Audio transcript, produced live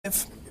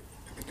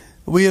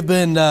We have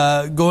been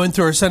going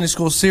through our Sunday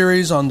school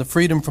series on the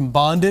freedom from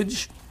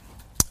bondage.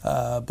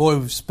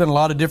 We've spent a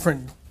lot of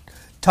different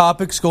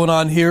topics going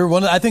on here.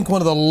 I think one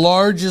of the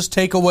largest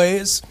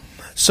takeaways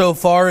so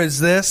far is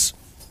this,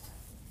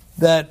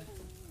 that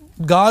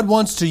God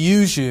wants to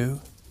use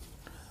you,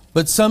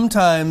 but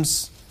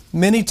sometimes,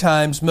 many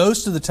times,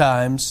 most of the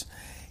times,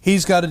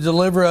 He's got to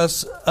deliver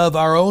us of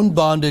our own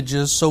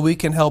bondages so we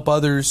can help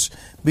others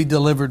be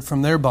delivered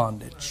from their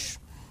bondage.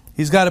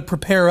 He's got to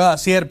prepare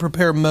us. He had to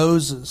prepare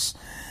Moses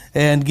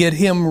and get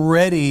him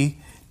ready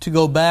to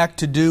go back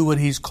to do what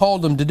He's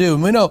called him to do.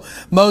 And we know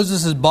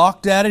Moses is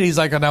balked at it. He's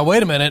like, now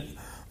wait a minute.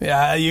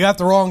 Yeah, you got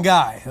the wrong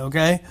guy,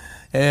 okay?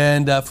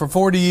 And for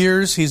 40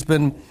 years, he's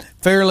been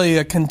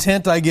fairly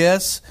content, I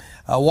guess,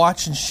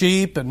 watching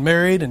sheep and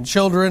married and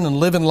children and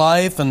living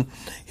life. And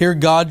here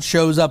God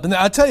shows up. And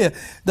I tell you,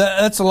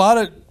 that's a lot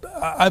of...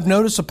 I've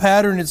noticed a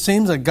pattern. It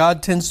seems like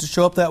God tends to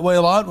show up that way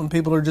a lot when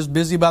people are just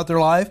busy about their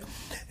life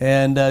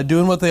and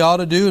doing what they ought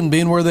to do and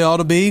being where they ought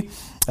to be.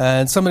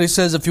 And somebody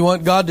says, if you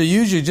want God to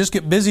use you, just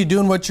get busy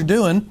doing what you're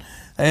doing,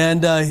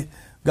 and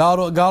God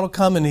will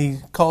come, and He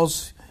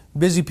calls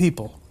busy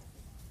people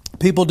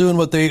doing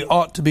what they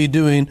ought to be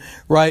doing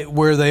right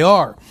where they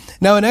are.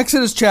 Now in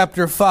Exodus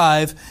chapter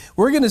 5,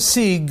 we're going to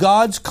see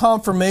God's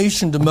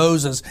confirmation to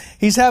Moses.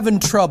 He's having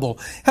trouble.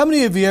 How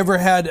many of you ever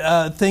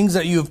had things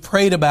that you have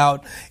prayed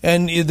about,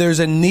 and there's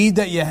a need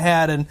that you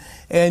had,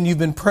 and you've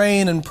been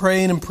praying and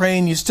praying and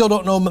praying. You still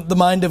don't know the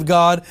mind of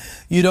God.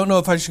 You don't know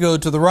if I should go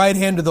to the right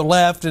hand or the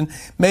left. And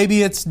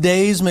maybe it's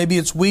days, maybe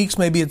it's weeks,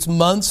 maybe it's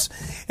months.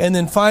 And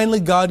then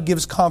finally God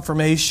gives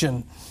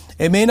confirmation.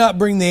 It may not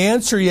bring the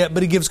answer yet,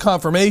 but He gives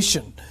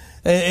confirmation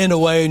in a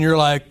way. And you're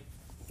like,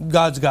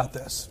 God's got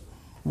this.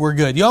 We're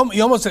good. You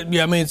almost,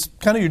 it's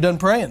kind of, you're done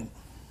praying.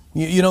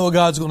 You know what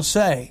God's going to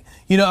say.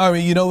 You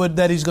know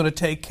that He's going to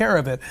take care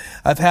of it.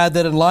 I've had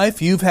that in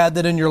life. You've had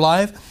that in your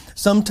life.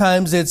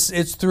 Sometimes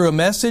it's through a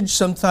message.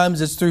 Sometimes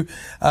it's through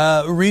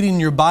reading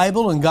your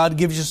Bible and God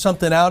gives you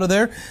something out of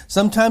there.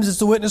 Sometimes it's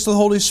the witness of the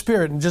Holy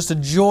Spirit and just a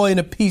joy and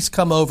a peace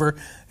come over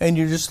and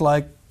you're just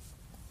like,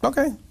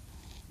 okay,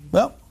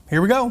 well,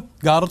 here we go.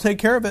 God will take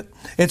care of it.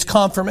 It's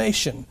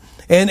confirmation.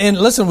 And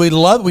listen,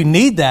 we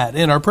need that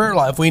in our prayer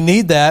life. We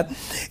need that.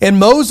 And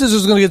Moses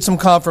is going to get some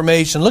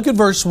confirmation. Look at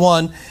verse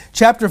 1,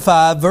 chapter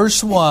 5,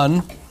 verse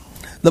 1.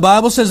 The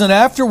Bible says, and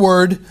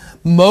afterward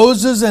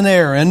Moses and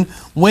Aaron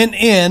went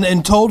in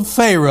and told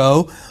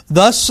Pharaoh,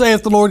 thus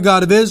saith the Lord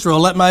God of Israel,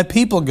 let my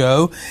people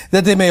go,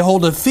 that they may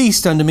hold a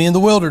feast unto me in the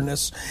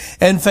wilderness.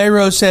 And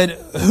Pharaoh said,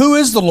 who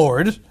is the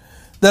Lord,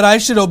 that I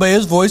should obey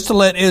His voice to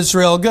let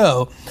Israel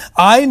go?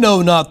 I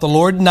know not the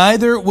Lord,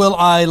 neither will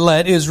I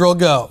let Israel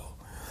go.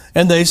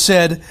 And they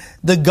said,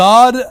 the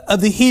God of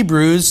the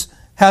Hebrews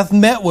hath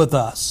met with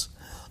us.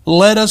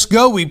 Let us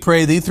go, we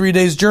pray thee, 3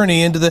 days'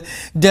 journey into the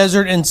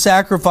desert and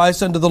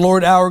sacrifice unto the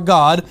Lord our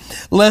God,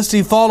 lest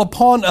He fall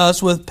upon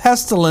us with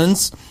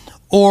pestilence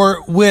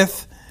or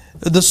with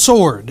the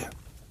sword.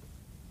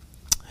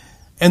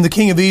 And the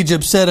king of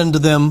Egypt said unto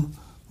them,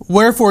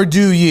 wherefore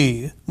do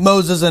ye,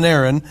 Moses and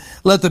Aaron,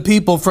 let the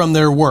people from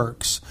their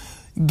works?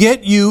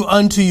 Get you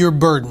unto your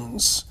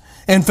burdens.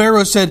 And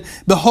Pharaoh said,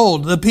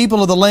 behold, the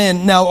people of the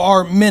land now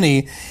are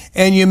many,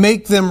 and you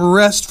make them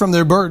rest from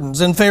their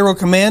burdens. And Pharaoh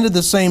commanded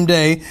the same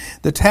day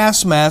the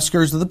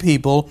taskmasters of the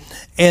people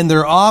and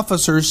their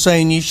officers,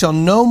 saying, ye shall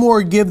no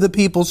more give the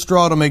people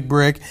straw to make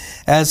brick,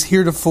 as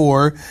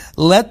heretofore.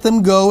 Let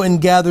them go and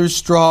gather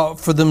straw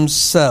for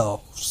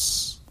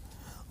themselves.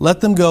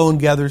 Let them go and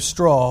gather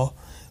straw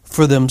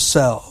for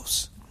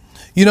themselves.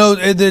 You know,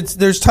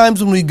 there's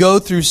times when we go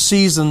through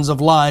seasons of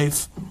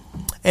life,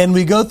 and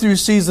we go through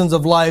seasons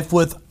of life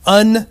with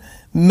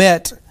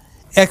unmet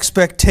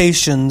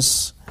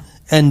expectations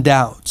and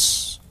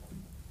doubts.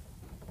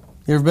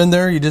 You ever been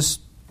there? You just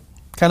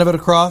kind of at a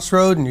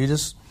crossroad and you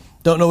just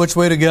don't know which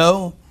way to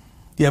go.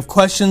 You have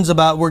questions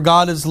about where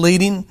God is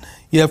leading.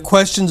 You have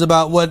questions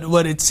about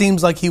what it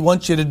seems like He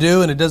wants you to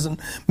do, and it doesn't,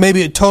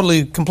 maybe it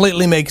totally,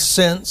 completely makes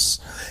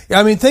sense.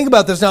 I mean, think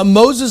about this. Now,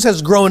 Moses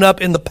has grown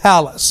up in the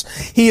palace.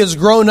 He has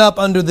grown up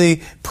under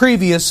the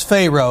previous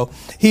Pharaoh.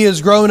 He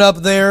has grown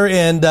up there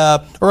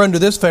or under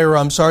this Pharaoh,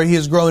 I'm sorry. He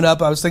has grown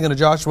up, I was thinking of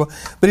Joshua,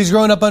 but he's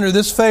grown up under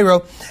this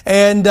Pharaoh,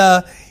 and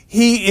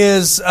he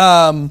is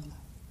at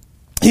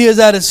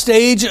a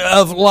stage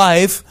of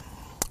life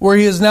where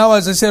he is now,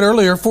 as I said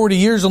earlier, 40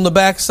 years on the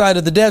backside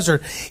of the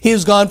desert. He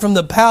has gone from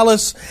the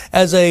palace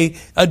as a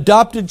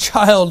adopted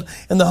child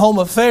in the home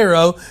of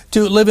Pharaoh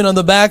to living on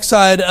the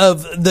backside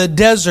of the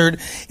desert.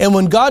 And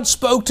when God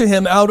spoke to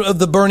him out of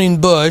the burning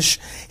bush,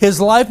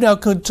 his life now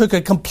took a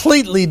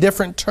completely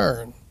different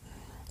turn,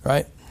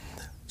 right?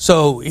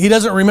 So he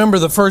doesn't remember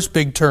the first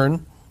big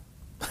turn.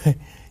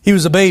 He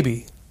was a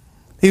baby.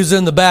 He was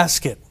in the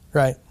basket,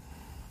 right?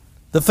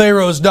 The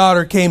Pharaoh's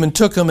daughter came and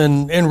took him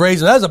and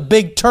raised him. That was a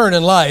big turn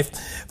in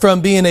life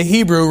from being a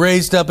Hebrew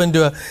raised up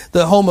into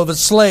the home of a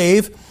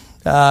slave.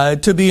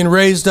 to being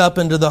raised up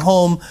into the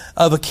home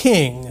of a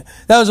king.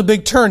 That was a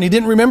big turn. He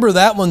didn't remember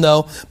that one,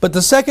 though. But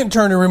the second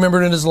turn he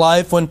remembered in his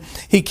life when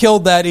he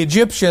killed that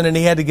Egyptian and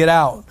he had to get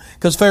out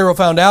because Pharaoh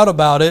found out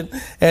about it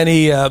and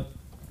he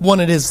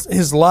wanted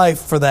his life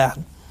for that.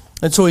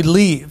 And so he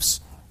leaves.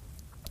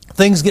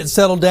 Things get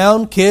settled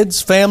down,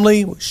 kids,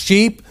 family,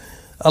 sheep,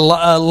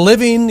 a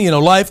living,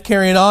 life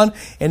carrying on.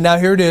 And now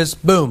here it is,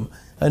 boom,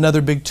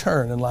 another big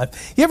turn in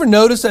life. You ever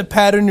notice that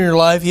pattern in your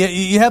life?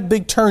 You have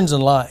big turns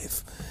in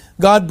life.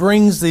 God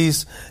brings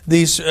these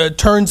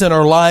turns in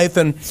our life,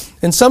 and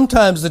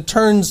sometimes the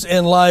turns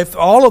in life,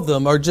 all of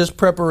them are just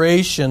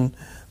preparation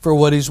for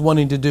what He's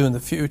wanting to do in the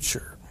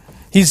future.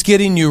 He's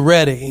getting you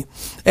ready.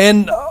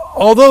 And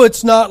although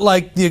it's not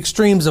like the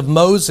extremes of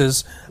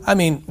Moses, I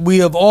mean, we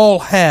have all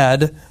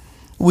had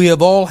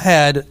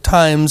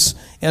times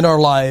in our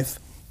life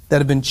that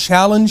have been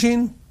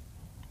challenging,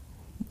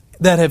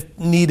 that have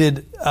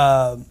needed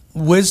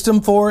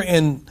wisdom for,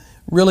 and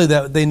really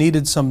that they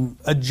needed some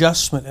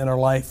adjustment in our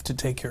life to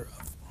take care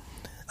of.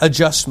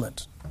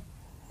 Adjustment.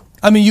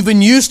 I mean, you've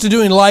been used to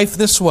doing life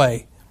this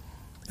way,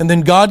 and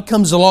then God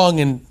comes along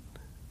and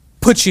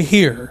puts you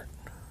here,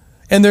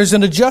 and there's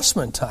an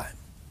adjustment time,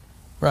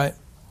 right?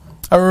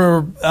 I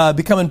remember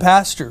becoming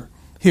pastor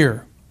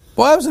here.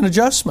 Well, that was an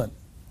adjustment.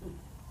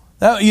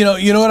 That, you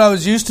know what I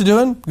was used to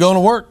doing? Going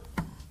to work,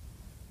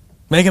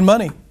 making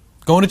money,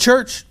 going to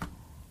church,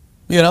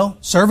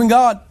 serving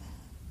God,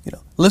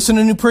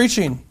 listening to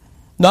preaching,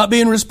 not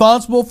being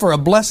responsible for a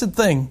blessed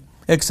thing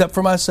except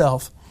for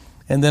myself.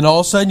 And then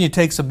all of a sudden it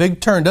takes a big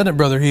turn, doesn't it,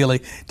 Brother Healy?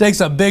 It takes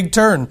a big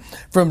turn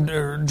from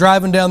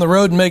driving down the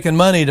road and making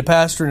money to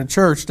pastoring a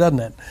church, doesn't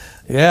it?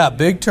 Yeah,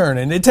 big turn.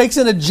 And it takes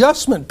an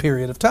adjustment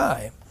period of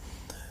time.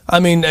 I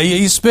mean,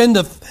 you spend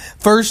the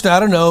first,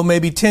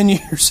 maybe 10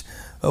 years.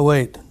 Oh,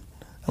 wait.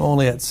 I'm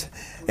only at...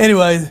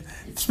 Anyway,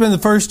 spend the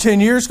first 10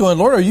 years going,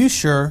 Lord, are you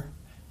sure?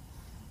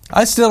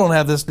 I still don't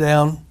have this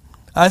down.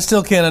 I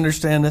still can't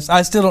understand this.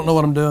 I still don't know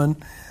what I'm doing.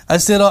 I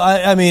still don't,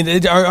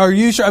 are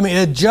you sure? I mean,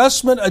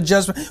 adjustment.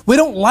 We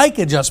don't like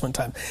adjustment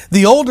time.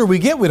 The older we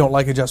get, we don't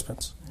like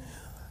adjustments.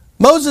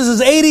 Moses is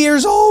 80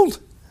 years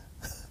old.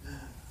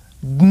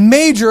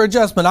 Major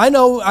adjustment. I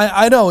know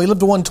he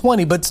lived to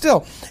 120, but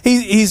still,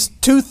 he's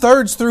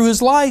 2/3 through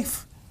his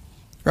life,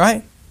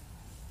 right?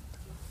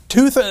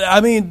 He's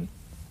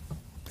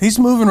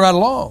moving right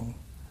along.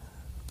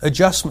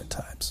 Adjustment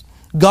times.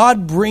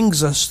 God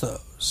brings us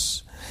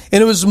those.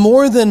 And it was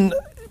more than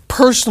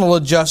personal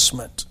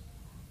adjustment.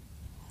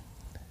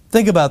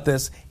 Think about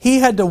this. He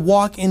had to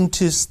walk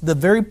into the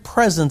very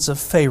presence of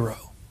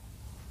Pharaoh.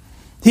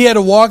 He had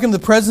to walk into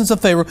the presence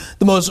of Pharaoh,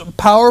 the most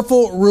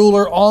powerful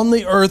ruler on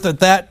the earth at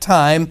that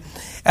time,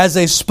 as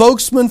a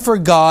spokesman for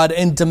God,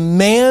 and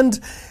demand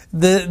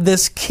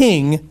this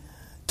king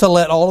to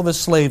let all of his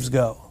slaves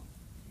go.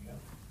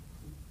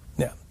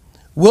 Yeah.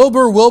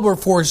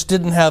 Wilberforce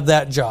didn't have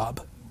that job.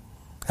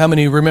 How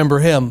many remember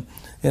him?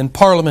 In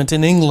Parliament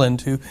in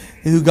England,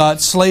 who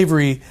got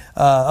slavery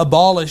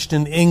abolished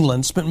in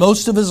England, spent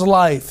most of his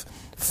life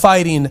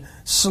fighting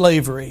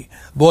slavery.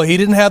 Boy, he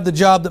didn't have the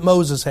job that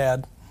Moses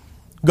had,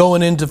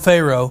 going into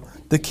Pharaoh,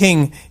 the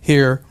king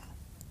here,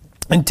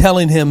 and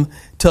telling him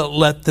to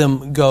let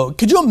them go.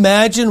 Could you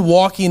imagine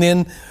walking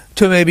in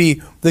to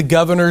maybe the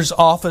governor's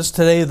office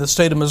today, the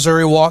state of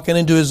Missouri, walking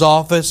into his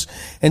office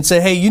and say,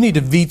 hey, you need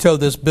to veto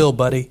this bill,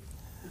 buddy.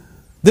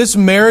 This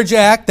marriage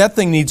act, that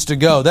thing needs to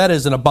go. That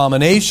is an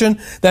abomination.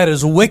 That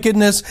is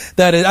wickedness.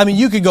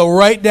 You could go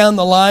right down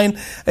the line,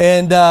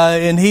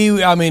 and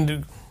he, I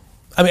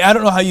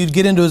don't know how you'd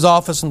get into his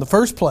office in the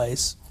first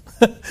place,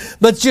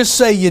 but just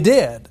say you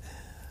did.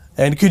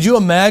 And could you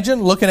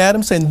imagine looking at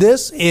him saying,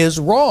 this is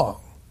wrong?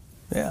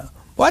 Yeah.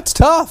 Well, that's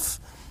tough.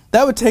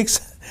 That would take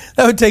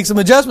some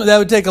adjustment. That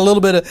would take a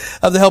little bit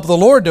of the help of the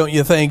Lord, don't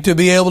you think, to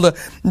be able to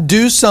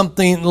do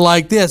something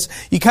like this.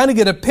 You kind of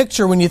get a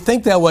picture when you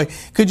think that way.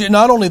 Could you,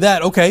 not only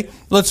that, okay,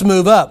 let's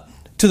move up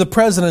to the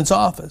president's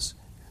office.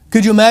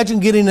 Could you imagine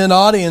getting an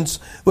audience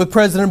with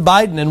President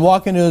Biden and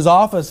walking into his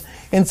office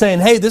and saying,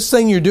 hey, this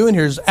thing you're doing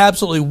here is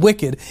absolutely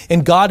wicked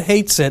and God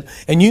hates it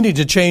and you need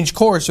to change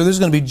course or there's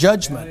going to be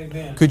judgment.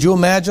 Amen. Could you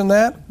imagine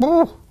that?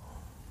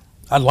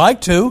 I'd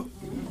like to.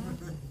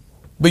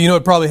 But you know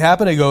what probably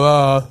happened?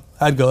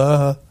 I'd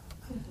go,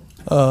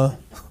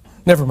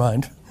 never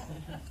mind.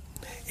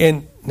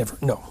 And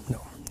no,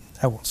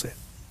 I won't say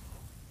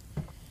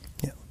it.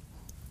 Yeah.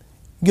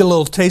 Get a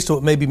little taste of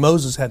what maybe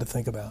Moses had to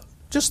think about.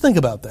 Just think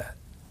about that.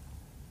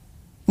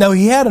 Now,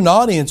 he had an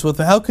audience with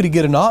him. How could he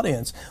get an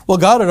audience? Well,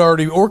 God had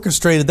already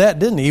orchestrated that,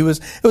 didn't he? It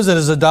was at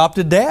his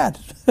adopted dad.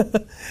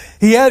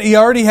 He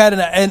already had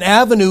an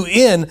avenue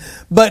in,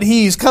 but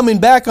he's coming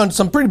back on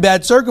some pretty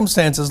bad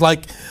circumstances.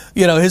 Like,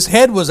 his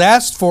head was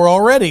asked for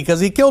already because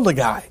he killed a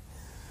guy.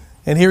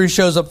 And here he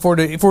shows up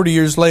 40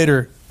 years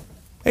later.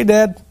 Hey,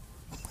 Dad.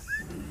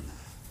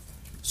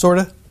 Sort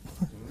of.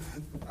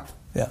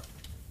 Yeah.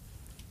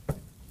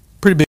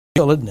 Pretty big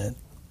deal, isn't it?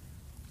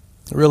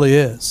 It really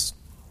is.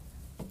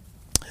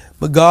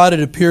 But God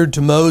had appeared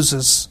to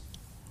Moses.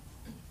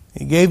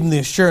 He gave him the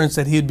assurance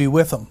that he'd be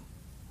with him.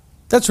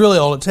 That's really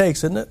all it takes,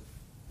 isn't it?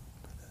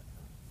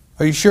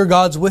 Are you sure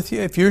God's with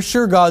you? If you're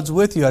sure God's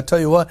with you, I tell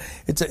you what,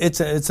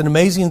 it's an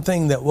amazing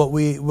thing that what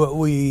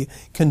we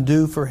can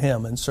do for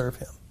Him and serve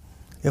Him,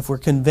 if we're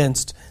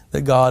convinced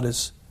that God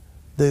is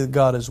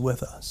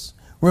with us.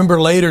 Remember,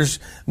 later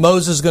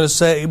Moses is going to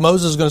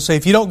say,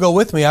 if you don't go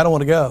with me, I don't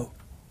want to go.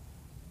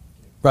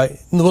 Right?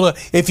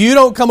 If you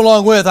don't come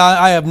along with,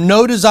 I have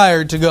no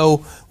desire to go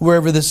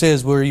wherever this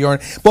is, where you are.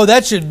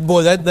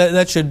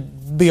 That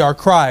should be our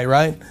cry,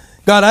 right?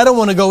 God, I don't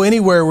want to go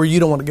anywhere where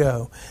you don't want to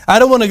go. I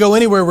don't want to go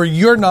anywhere where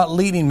you're not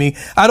leading me.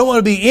 I don't want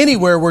to be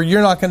anywhere where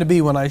you're not going to be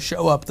when I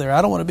show up there.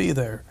 I don't want to be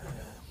there.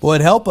 Boy,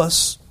 it'd help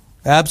us.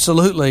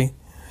 Absolutely.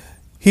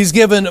 He's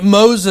given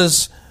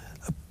Moses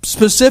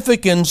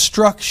specific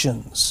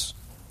instructions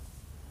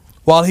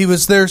while he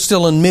was there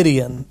still in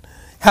Midian,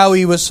 how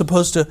he was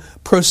supposed to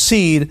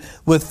proceed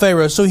with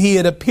Pharaoh. So he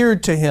had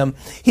appeared to him.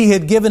 He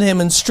had given him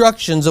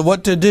instructions of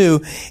what to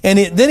do. And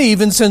then he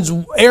even sends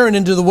Aaron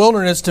into the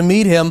wilderness to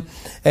meet him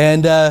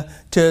and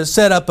to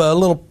set up a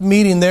little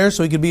meeting there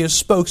so he could be a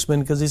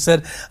spokesman, because he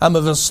said, I'm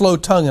of a slow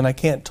tongue and I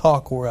can't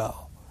talk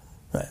well.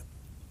 Right.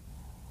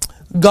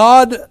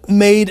 God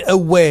made a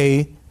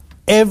way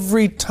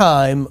every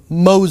time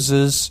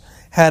Moses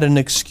had an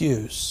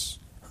excuse.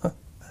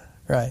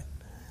 Right.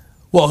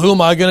 Well, who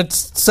am I going to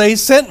say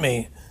sent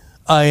me?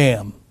 I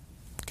am.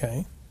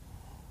 Okay.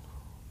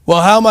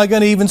 Well, how am I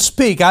going to even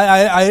speak? I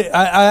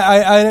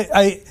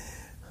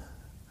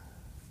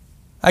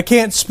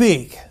can't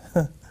speak.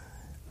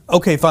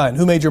 Okay, fine.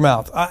 Who made your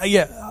mouth?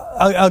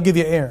 I'll give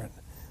you Aaron.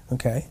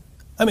 Okay.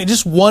 I mean,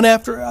 just one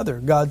after another.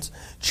 God's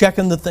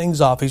checking the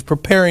things off. He's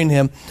preparing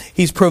him.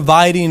 He's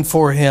providing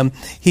for him.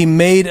 He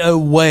made a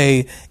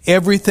way.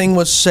 Everything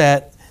was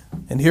set.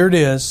 And here it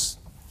is.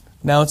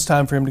 Now it's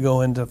time for him to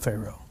go into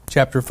Pharaoh.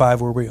 Chapter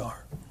 5, where we are.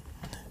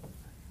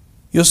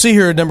 You'll see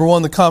here, number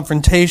one, the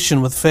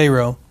confrontation with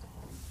Pharaoh.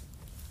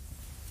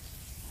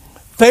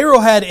 Pharaoh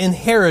had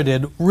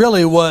inherited,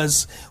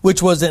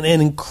 which was an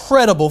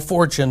incredible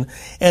fortune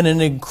and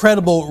an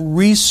incredible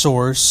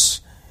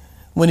resource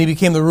when he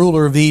became the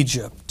ruler of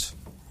Egypt.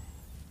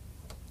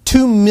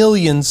 2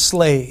 million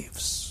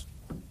slaves.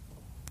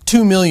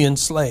 2 million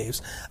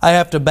slaves. I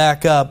have to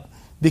back up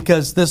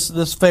because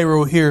this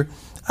Pharaoh here,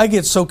 I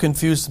get so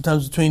confused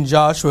sometimes between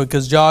Joshua,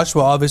 because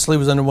Joshua obviously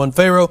was under one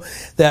Pharaoh.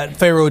 That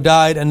Pharaoh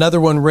died. Another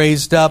one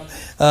raised up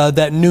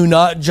that knew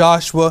not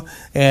Joshua.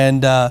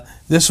 And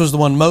this was the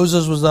one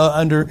Moses was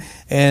under.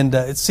 And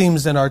it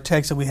seems in our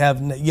text that we have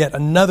yet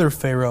another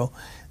Pharaoh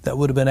that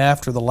would have been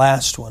after the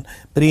last one.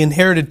 But he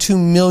inherited 2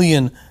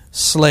 million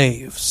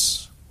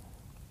slaves.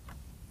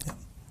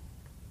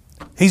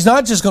 He's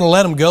not just going to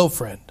let them go,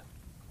 friend.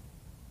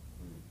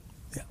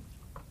 Yeah.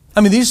 I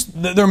mean,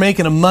 they're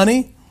making them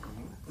money.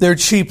 They're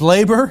cheap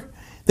labor.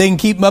 They can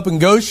keep them up in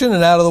Goshen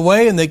and out of the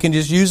way, and they can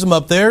just use them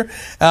up there.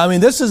 I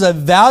mean, this is a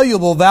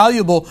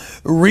valuable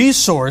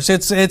resource.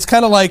 It's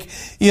kind of like,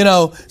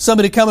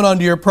 somebody coming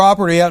onto your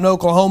property out in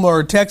Oklahoma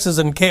or Texas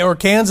or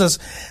Kansas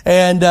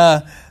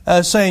and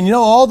saying,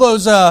 all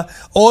those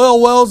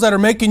oil wells that are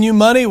making you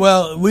money,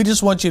 well, we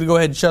just want you to go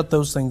ahead and shut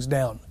those things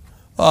down.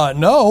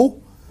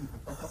 No.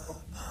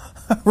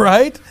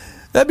 Right?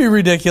 That'd be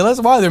ridiculous.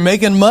 Why? They're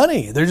making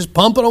money. They're just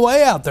pumping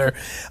away out there.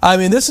 I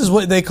mean, this is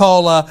what they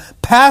call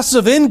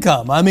passive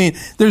income. I mean,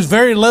 there's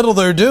very little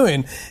they're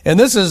doing. And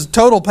this is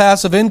total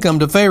passive income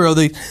to Pharaoh.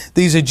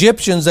 These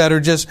Egyptians that are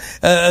just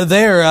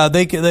there,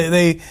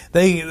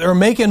 they are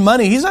making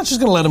money. He's not just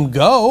going to let them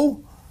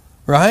go,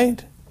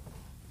 right?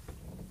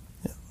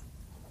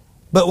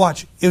 But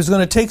watch, it was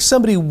going to take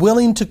somebody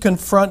willing to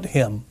confront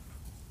him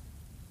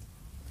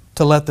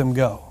to let them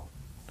go.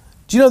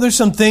 Do you know there's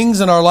some things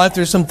in our life,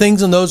 there's some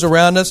things in those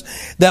around us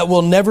that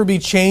will never be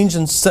changed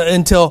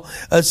until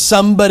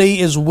somebody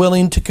is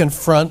willing to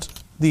confront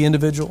the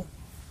individual?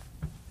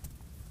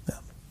 Yeah.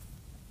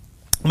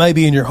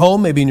 Maybe in your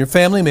home, maybe in your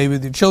family, maybe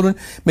with your children,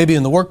 maybe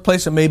in the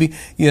workplace, or maybe,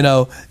 in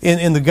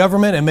the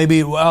government, and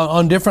maybe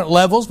on different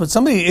levels. But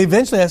somebody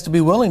eventually has to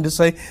be willing to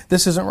say,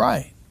 this isn't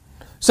right.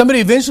 Somebody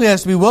eventually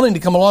has to be willing to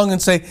come along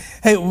and say,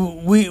 hey,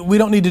 we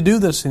don't need to do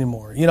this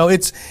anymore.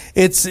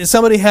 It's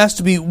somebody has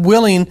to be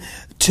willing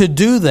to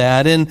do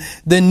that. And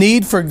the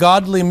need for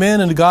godly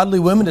men and godly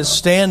women to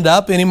stand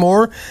up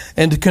anymore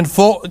and to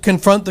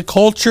confront the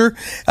culture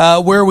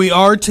where we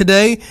are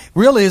today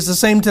really is the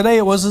same today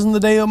it was in the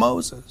day of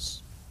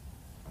Moses.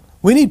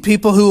 We need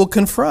people who will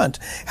confront.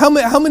 How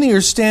many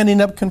are standing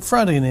up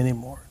confronting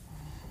anymore?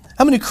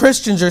 How many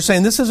Christians are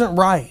saying this isn't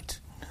right?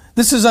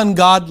 This is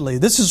ungodly.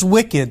 This is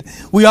wicked.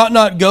 We ought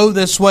not go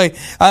this way.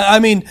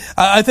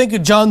 I think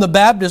of John the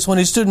Baptist when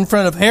he stood in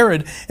front of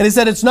Herod and he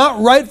said, it's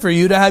not right for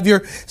you to have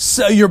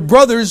your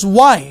brother's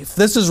wife.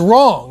 This is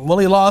wrong. Well,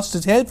 he lost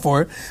his head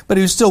for it, but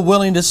he was still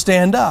willing to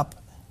stand up.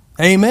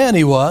 Amen,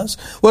 he was.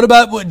 What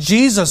about what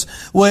Jesus,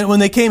 when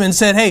they came and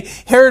said, hey,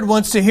 Herod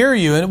wants to hear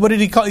you. And what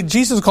did he call?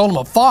 Jesus called him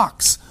a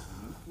fox.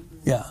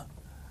 Yeah.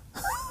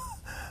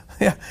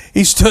 Yeah,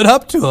 he stood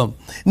up to him.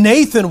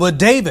 Nathan with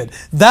David,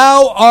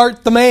 thou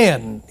art the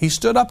man. He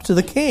stood up to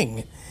the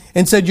king.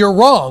 and said, you're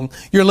wrong.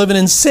 You're living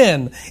in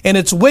sin, and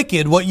it's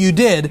wicked what you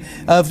did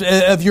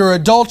of your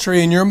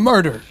adultery and your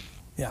murder.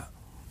 Yeah,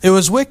 it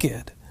was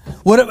wicked.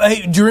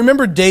 Do you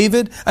remember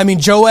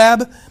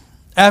Joab,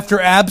 after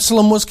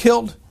Absalom was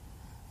killed?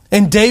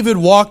 And David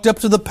walked up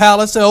to the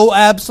palace and said, oh,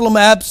 Absalom,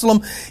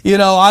 Absalom,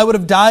 I would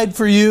have died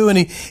for you. And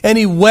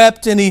he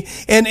wept.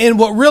 And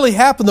what really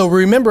happened, though,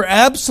 remember,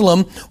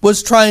 Absalom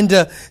was trying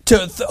to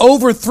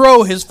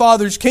overthrow his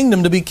father's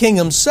kingdom to be king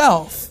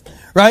himself.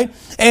 Right?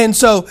 And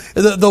so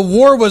the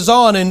war was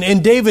on,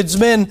 and David's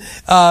men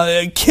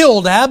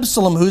killed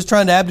Absalom, who's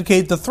trying to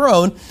abdicate the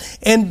throne.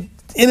 And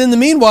in the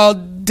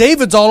meanwhile,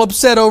 David's all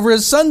upset over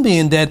his son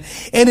being dead.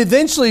 And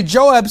eventually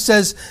Joab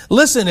says,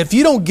 listen, if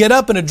you don't get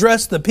up and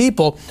address the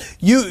people,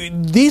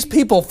 these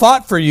people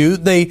fought for you.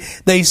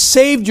 They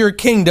saved your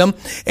kingdom,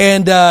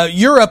 and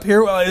you're up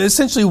here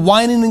essentially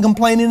whining and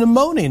complaining and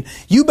moaning.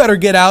 You better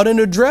get out and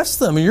address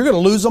them, or you're going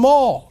to lose them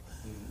all.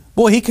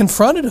 Boy, he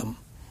confronted them,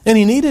 and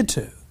he needed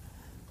to.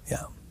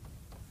 Yeah.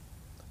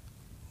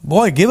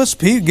 Boy, give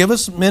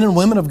us men and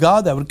women of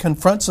God that would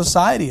confront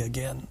society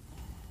again.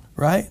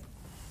 Right?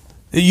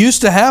 It used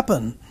to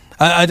happen.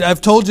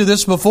 I've told you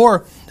this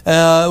before.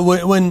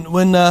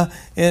 And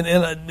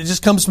it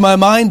just comes to my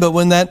mind. But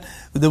when that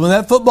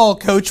football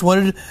coach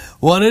wanted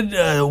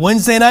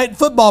Wednesday night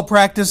football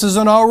practices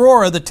in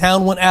Aurora, the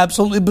town went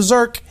absolutely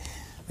berserk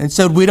and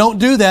said, "We don't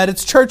do that.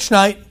 It's church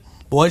night."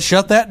 Boy,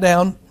 shut that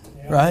down,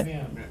 right?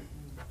 Yeah.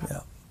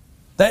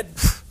 That.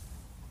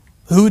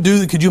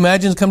 Could you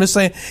imagine come to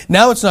saying,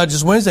 now it's not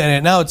just Wednesday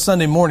night, now it's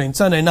Sunday morning,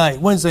 Sunday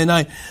night, Wednesday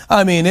night.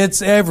 I mean,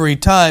 it's every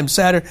time,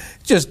 Saturday,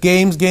 just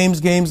games.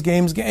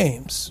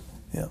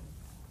 Yeah.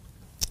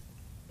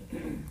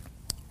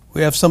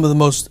 We have some of the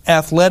most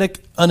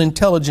athletic,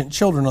 unintelligent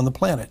children on the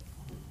planet.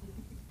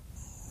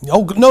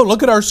 Oh, no,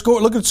 look at our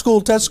score, look at school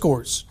test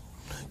scores.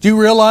 Do you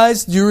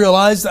realize,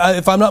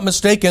 if I'm not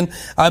mistaken,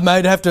 I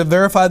might have to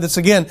verify this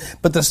again,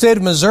 but the state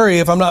of Missouri,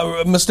 if I'm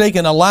not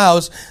mistaken,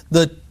 allows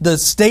the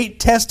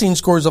state testing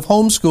scores of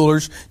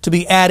homeschoolers to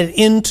be added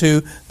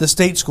into the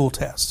state school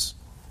tests.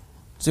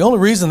 It's the only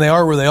reason they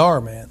are where they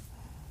are, man.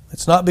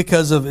 It's not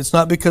because of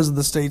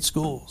the state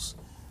schools.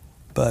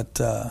 But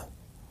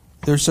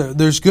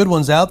there's good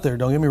ones out there,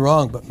 don't get me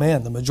wrong, but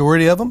man, the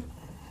majority of them.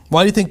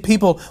 Why do you think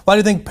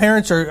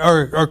parents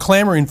are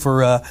clamoring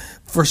for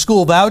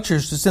school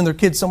vouchers to send their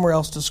kids somewhere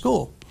else to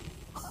school?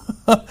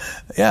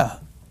 Yeah.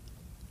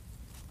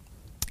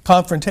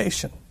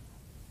 Confrontation.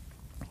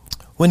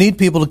 We need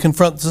people to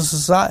confront the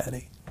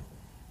society.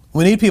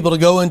 We need people to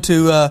go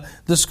into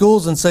the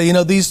schools and say,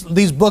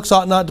 these books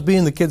ought not to be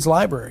in the kids'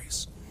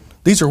 libraries.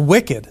 These are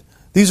wicked.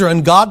 These are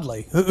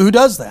ungodly. Who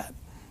does that?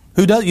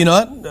 Who does? You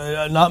know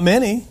what? Not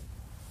many.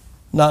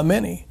 Not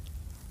many.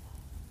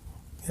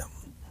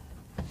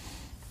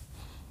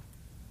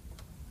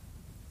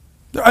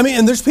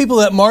 And there's people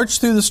that march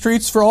through the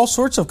streets for all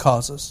sorts of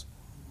causes.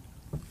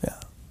 Yeah.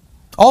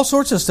 All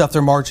sorts of stuff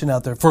they're marching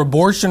out there. For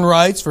abortion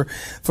rights, for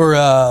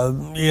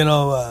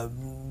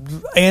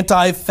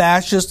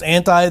anti-fascist,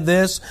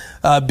 anti-this,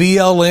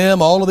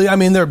 BLM, all of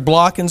the, they're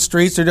blocking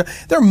streets.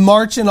 They're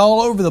marching all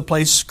over the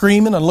place,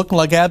 screaming and looking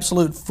like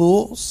absolute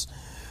fools.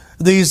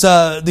 These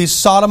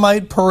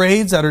sodomite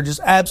parades that are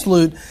just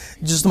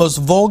the most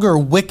vulgar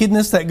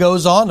wickedness that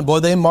goes on. And boy,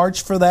 they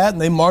march for that, and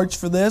they march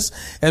for this,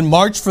 and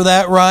march for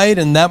that right,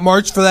 and that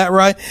march for that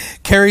right,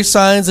 carry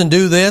signs and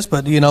do this.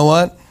 But you know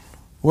what?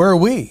 Where are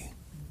we?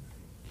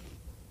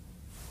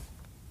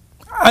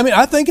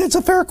 I think it's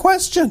a fair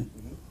question.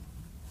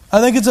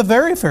 I think it's a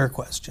very fair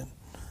question.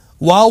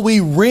 While we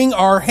wring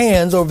our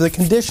hands over the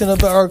condition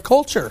of our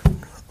culture,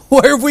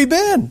 where have we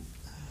been?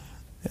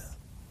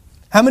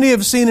 How many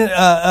have seen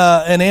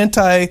an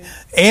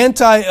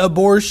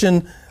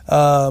anti-abortion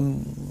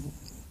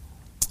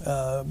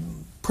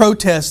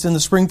protest in the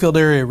Springfield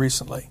area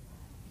recently?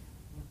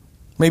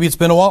 Maybe it's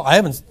been a while. I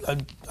haven't.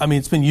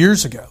 It's been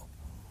years ago.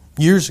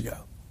 Years ago.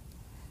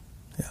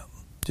 Yeah,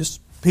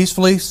 just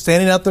peacefully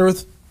standing out there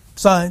with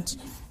signs.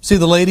 See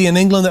the lady in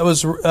England that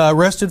was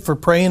arrested for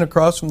praying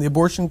across from the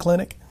abortion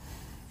clinic?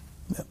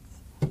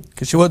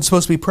 Because she wasn't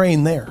supposed to be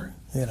praying there,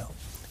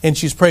 And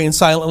she's praying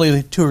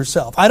silently to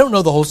herself. I don't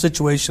know the whole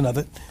situation of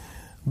it,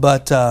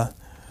 but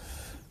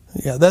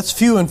that's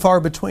few and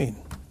far between.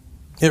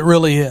 It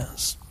really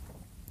is.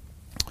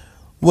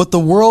 What the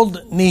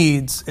world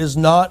needs is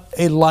not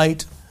a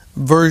light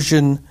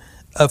version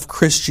of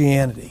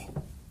Christianity.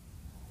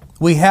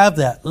 We have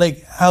that.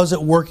 Like, how's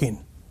it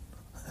working?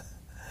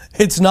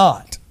 It's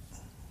not.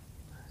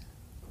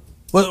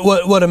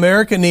 What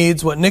America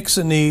needs, what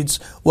Nixon needs,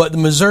 what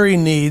Missouri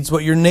needs,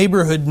 what your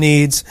neighborhood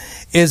needs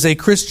is a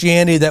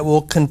Christianity that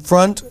will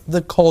confront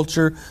the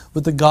culture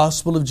with the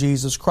gospel of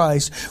Jesus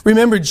Christ.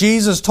 Remember,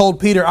 Jesus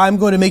told Peter, I'm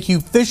going to make you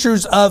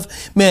fishers of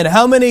men.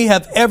 How many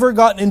have ever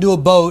gotten into a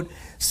boat,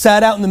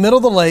 sat out in the middle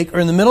of the lake or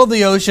in the middle of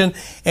the ocean,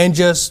 and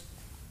just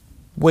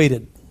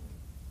waited?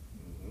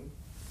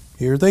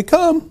 Here they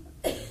come.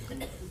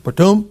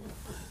 Ba-dum,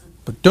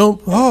 ba-dum.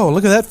 Oh,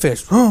 look at that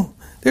fish. Oh,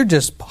 they're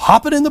just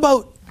hopping in the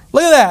boat.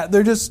 Look at that.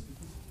 They're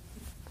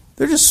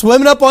just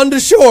swimming up onto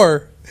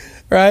shore.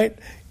 right?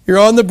 You're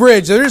on the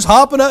bridge. They're just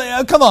hopping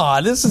up. Come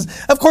on.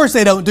 Of course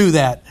they don't do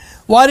that.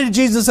 Why did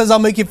Jesus say, I'll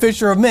make you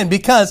fisher of men?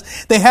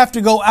 Because they have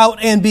to go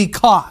out and be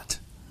caught.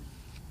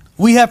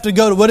 We have to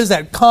go to, what is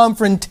that?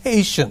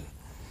 Confrontation.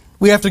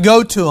 We have to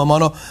go to them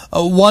on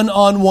a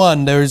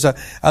one-on-one. I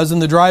was in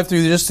the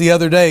drive-thru just the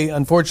other day,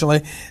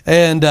 unfortunately,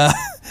 and I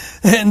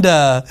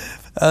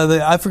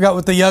forgot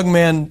what the young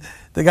man.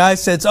 The guy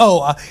said,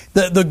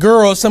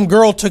 some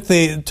girl took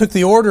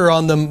the order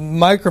on the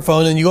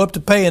microphone, and you go up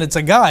to pay, and it's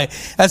a guy.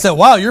 I said,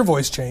 wow, your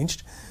voice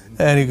changed.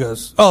 And he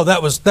goes, oh,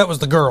 that was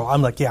the girl.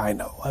 I'm like, yeah, I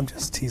know. I'm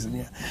just teasing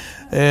you.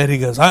 And he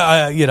goes,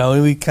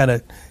 and we kind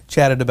of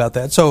chatted about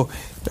that. So,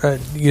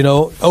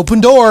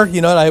 open door,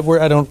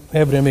 I don't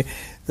have it in me.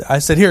 I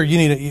said, here, you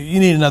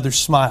need another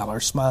smile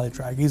or smiley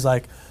track. He's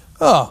like,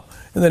 oh.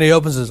 And then he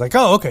opens it, like,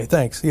 oh, okay,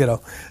 thanks, And,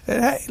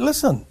 hey,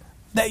 listen,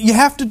 you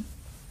have to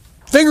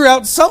figure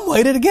out some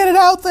way to get it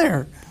out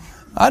there.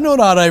 I know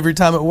not every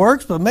time it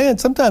works, but man,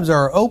 sometimes there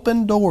are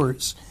open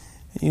doors.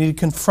 You need to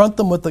confront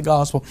them with the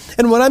gospel.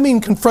 And when I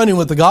mean confronting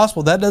with the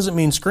gospel, that doesn't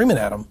mean screaming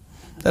at them.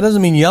 That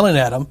doesn't mean yelling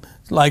at them.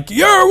 Like,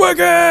 you're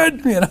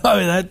wicked!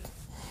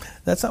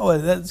 That's not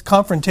what, that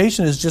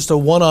confrontation is. Just a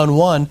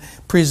one-on-one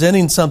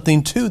presenting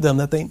something to them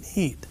that they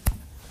need.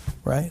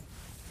 Right?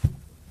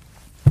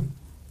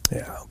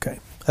 Yeah, okay.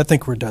 I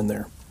think we're done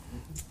there.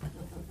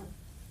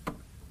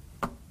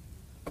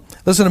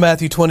 Listen to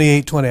Matthew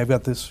 28:20. I've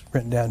got this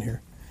written down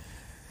here.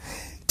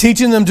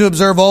 Teaching them to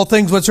observe all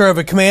things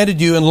whatsoever I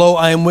commanded you, and lo,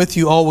 I am with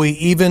you always,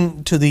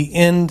 even to the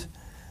end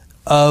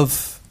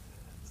of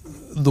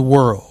the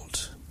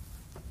world.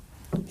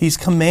 He's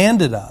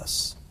commanded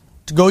us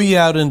to go ye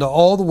out into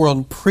all the world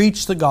and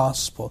preach the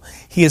gospel.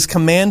 He has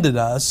commanded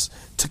us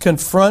to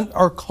confront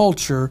our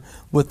culture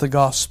with the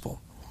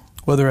gospel.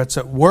 Whether it's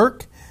at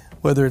work,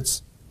 whether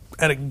it's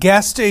at a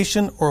gas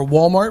station or a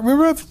Walmart.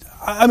 Remember,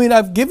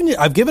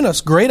 I've given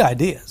us great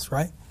ideas,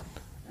 right?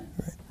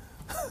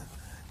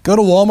 Go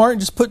to Walmart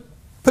and just put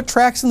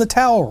tracts in the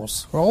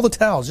towels, or all the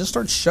towels. Just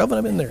start shoving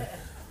them in there.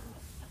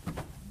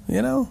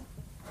 And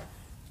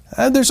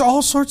there's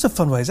all sorts of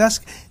fun ways.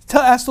 Ask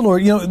the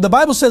Lord. The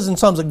Bible says in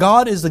Psalms that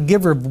God is the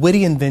giver of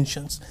witty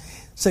inventions.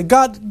 Say,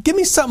 God, give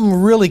me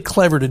something really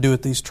clever to do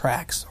with these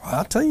tracts. Well,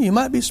 I'll tell you, you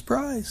might be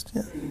surprised.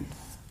 Yeah.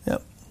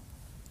 Yep.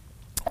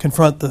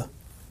 Confront the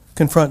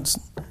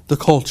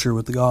culture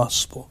with the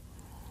gospel.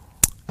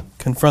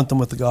 Confront them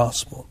with the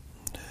gospel.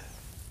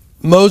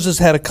 Moses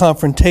had a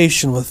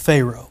confrontation with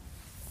Pharaoh.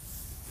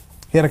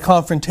 He had a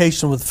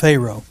confrontation with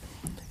Pharaoh.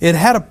 It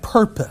had a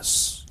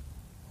purpose.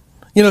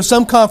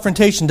 Some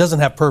confrontation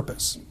doesn't have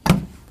purpose.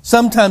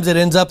 Sometimes it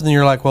ends up and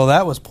you're like, well,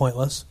 that was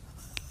pointless.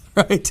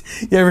 Right?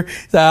 You ever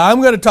say,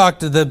 I'm going to talk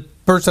to the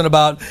person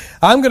about,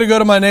 I'm going to go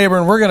to my neighbor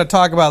and we're going to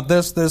talk about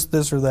this,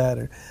 or that.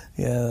 Or,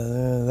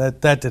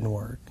 that didn't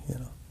work.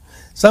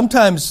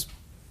 Sometimes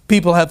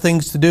people have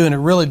things to do and it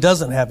really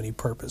doesn't have any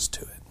purpose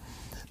to it.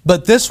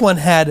 But this one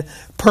had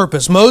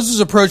purpose. Moses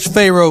approached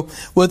Pharaoh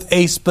with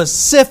a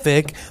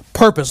specific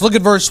purpose. Look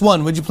at verse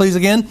 1, would you please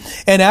again?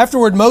 And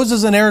afterward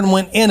Moses and Aaron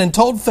went in and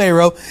told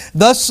Pharaoh,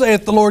 thus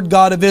saith the Lord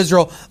God of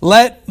Israel,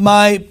 let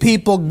my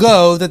people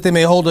go, that they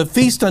may hold a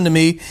feast unto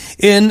me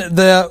in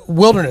the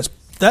wilderness.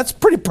 That's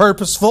pretty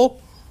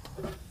purposeful,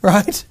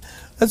 right?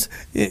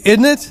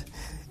 Isn't it?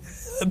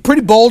 A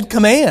pretty bold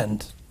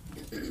command.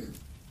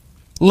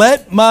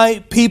 Let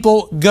my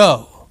people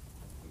go.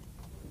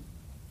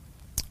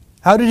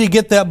 How did he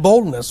get that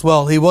boldness?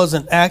 Well, he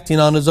wasn't acting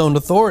on his own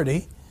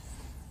authority.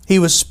 He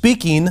was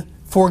speaking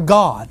for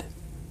God.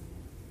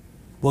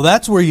 Well,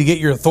 that's where you get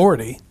your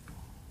authority.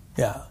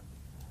 Yeah.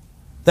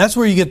 That's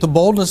where you get the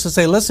boldness to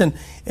say, listen,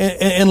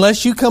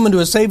 unless you come into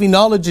a saving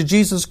knowledge of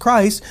Jesus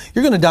Christ,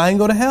 you're going to die and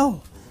go to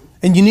hell.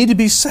 And you need to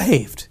be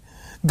saved.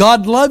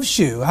 God loves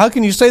you. How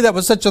can you say that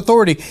with such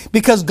authority?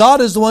 Because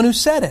God is the one who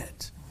said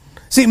it.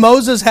 See,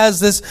 Moses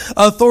has this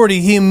authority.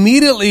 He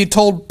immediately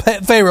told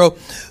Pharaoh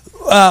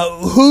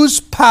whose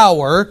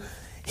power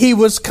he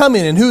was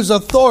coming in, whose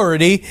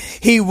authority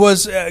he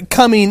was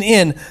coming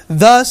in.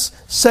 Thus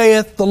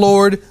saith the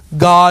Lord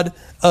God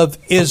of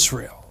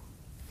Israel.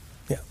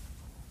 Yeah.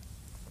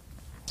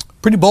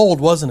 Pretty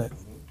bold, wasn't it?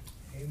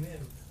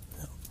 Amen.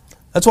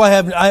 That's why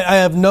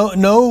I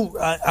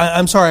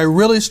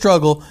really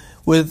struggle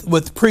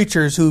with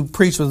preachers who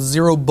preach with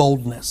zero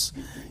boldness.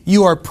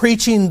 You are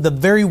preaching the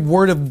very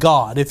Word of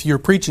God. If you're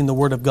preaching the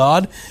Word of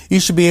God, you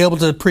should be able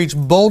to preach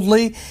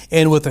boldly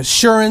and with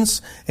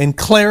assurance and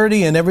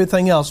clarity and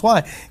everything else.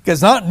 Why?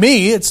 Because not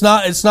me. It's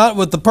not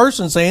what the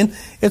person's saying.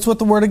 It's what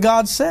the Word of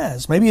God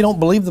says. Maybe you don't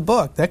believe the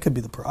book. That could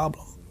be the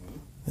problem.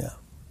 Yeah.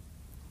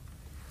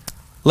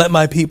 Let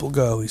my people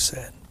go, he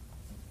said.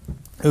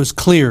 It was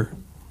clear.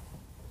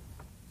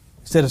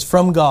 He said it's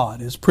from God.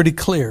 It's pretty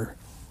clear.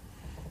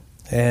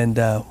 And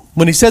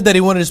when he said that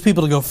he wanted his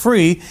people to go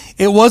free,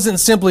 it wasn't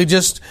simply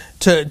just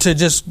to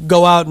just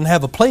go out and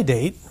have a play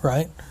date,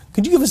 right?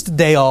 Could you give us the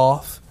day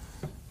off?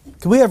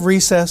 Could we have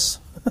recess?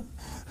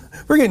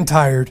 We're getting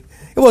tired.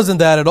 It wasn't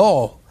that at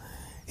all.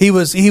 He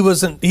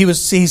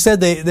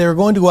said they were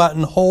going to go out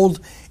and hold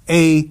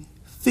a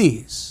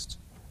feast.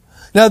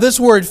 Now, this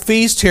word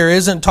feast here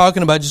isn't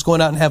talking about just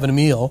going out and having a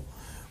meal.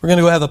 We're going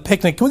to go have a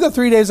picnic. Can we go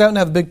 3 days out and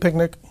have a big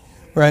picnic?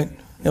 Right?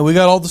 And we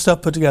got all the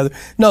stuff put together.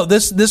 No,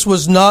 this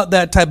was not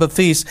that type of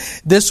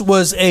feast. This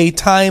was a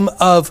time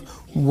of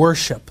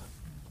worship.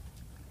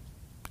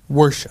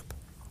 Worship.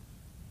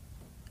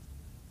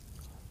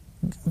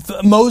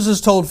 Moses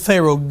told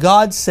Pharaoh,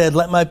 God said,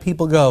 let my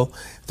people go.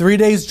 3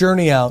 days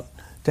journey out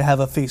to have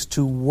a feast,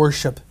 to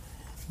worship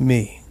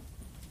me.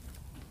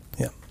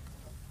 Yeah.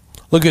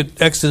 Look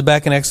at Exodus,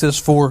 back in Exodus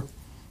 4.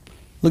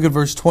 Look at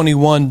verse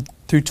 21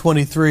 through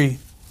 23.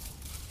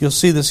 You'll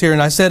see this here.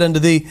 And I said unto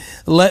thee,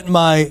 let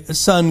my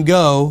son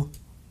go,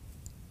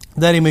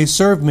 that he may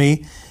serve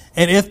me.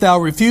 And if thou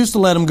refuse to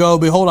let him go,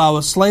 behold, I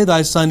will slay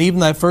thy son, even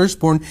thy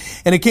firstborn.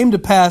 And it came to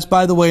pass,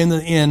 by the way, in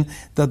the inn,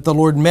 that the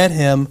Lord met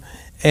him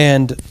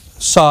and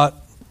sought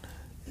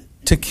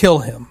to kill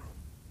him.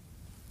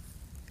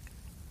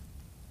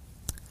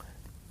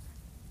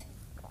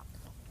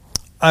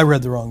 I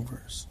read the wrong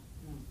verse.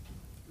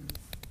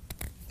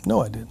 No,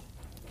 I didn't.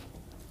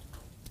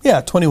 Yeah,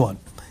 21.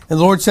 And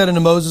the Lord said unto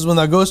Moses, when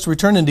thou goest to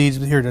return indeed,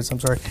 here it is, I'm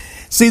sorry.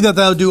 See that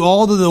thou do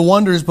all the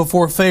wonders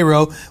before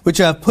Pharaoh, which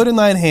I have put in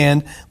thine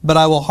hand, but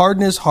I will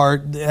harden his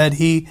heart, that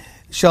he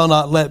shall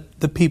not let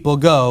the people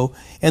go.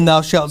 And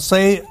thou shalt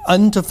say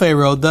unto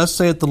Pharaoh, thus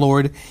saith the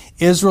Lord,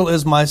 Israel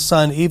is my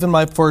son, even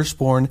my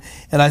firstborn.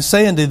 And I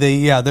say unto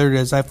thee, yeah, there it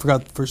is, I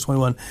forgot verse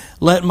 21.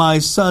 Let my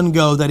son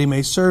go, that he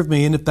may serve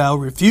me. And if thou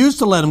refuse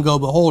to let him go,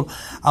 behold,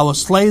 I will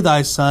slay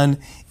thy son,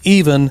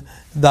 even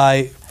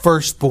thy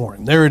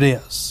firstborn. There it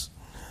is.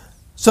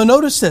 So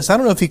notice this. I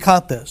don't know if you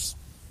caught this.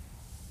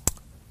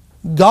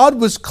 God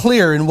was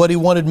clear in what he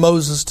wanted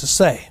Moses to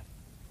say.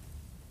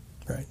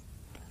 Right?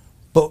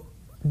 But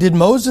did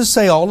Moses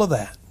say all of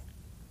that?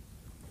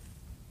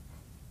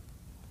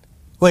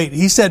 Wait,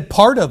 he said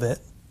part of it.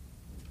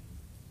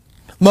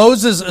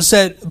 Moses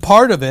said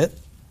part of it.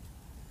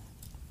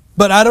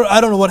 But I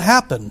don't know what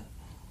happened.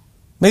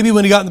 Maybe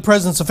when he got in the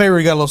presence of Pharaoh,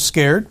 he got a little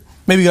scared.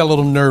 Maybe he got a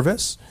little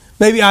nervous.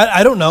 Maybe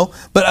I don't know,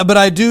 but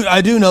I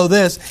do know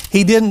this.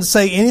 He didn't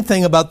say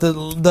anything about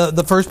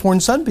the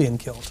firstborn son being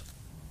killed.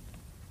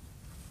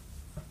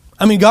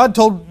 I mean, God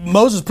told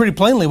Moses pretty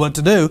plainly what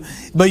to do,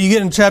 but you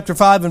get in chapter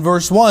 5 and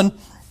verse 1,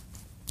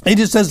 he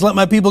just says, "Let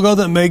my people go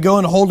that may go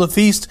and hold a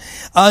feast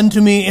unto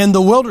me in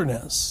the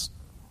wilderness."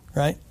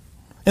 Right?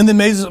 And then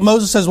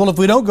Moses says, well, if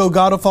we don't go,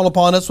 God will fall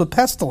upon us with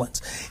pestilence.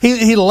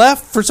 He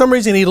left, for some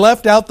reason, he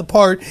left out the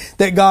part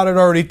that God had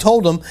already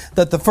told him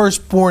that the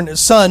firstborn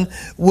son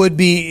would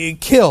be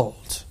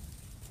killed.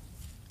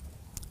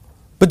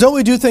 But don't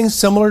we do things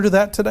similar to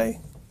that today?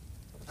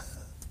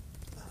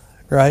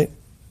 Right?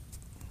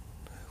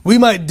 We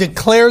might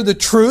declare the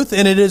truth,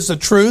 and it is the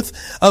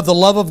truth of the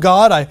love of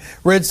God. I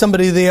read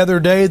somebody the other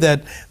day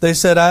that they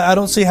said, I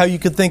don't see how you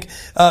could think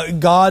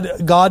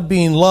God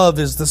being love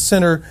is the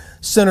center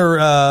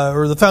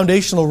or the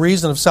foundational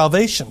reason of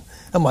salvation.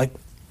 I'm like,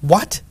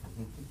 what?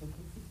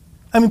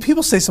 I mean,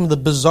 people say some of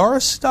the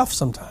bizarrest stuff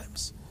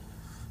sometimes.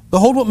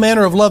 Behold what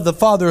manner of love the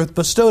Father hath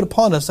bestowed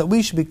upon us, that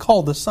we should be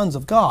called the sons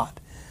of God.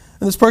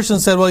 And this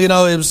person said, well,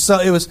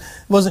 it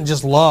wasn't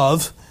just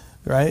love,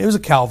 right? It was a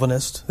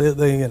Calvinist. They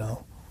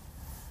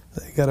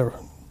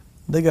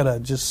gotta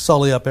just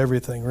sully up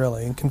everything,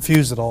 really, and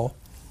confuse it all.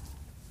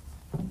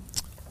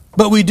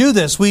 But we do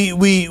this.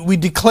 We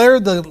declare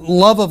the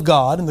love of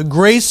God and the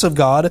grace of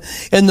God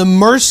and the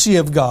mercy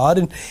of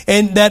God,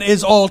 and that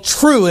is all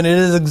true, and it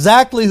is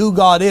exactly who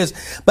God is.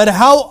 But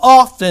how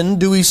often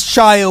do we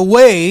shy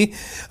away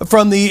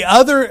from the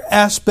other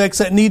aspects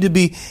that need to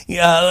be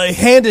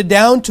handed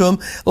down to Him,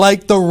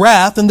 like the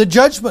wrath and the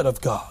judgment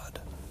of God?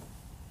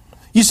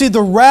 You see,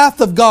 the wrath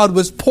of God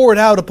was poured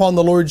out upon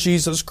the Lord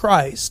Jesus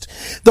Christ.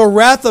 The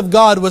wrath of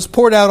God was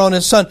poured out on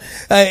His Son,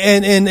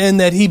 and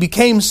that He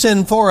became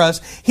sin for us.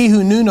 He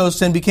who knew no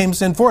sin became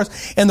sin for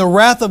us. And the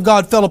wrath of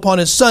God fell upon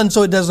His Son,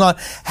 so it does not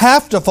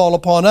have to fall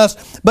upon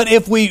us. But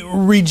if we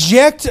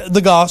reject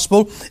the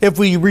gospel, if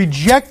we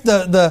reject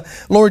the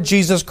Lord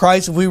Jesus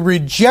Christ, if we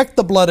reject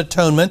the blood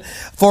atonement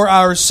for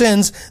our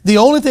sins, the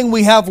only thing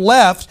we have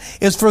left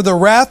is for the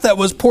wrath that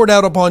was poured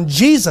out upon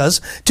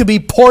Jesus to be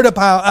poured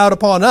out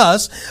upon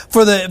us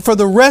for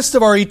the rest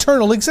of our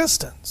eternal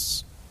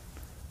existence.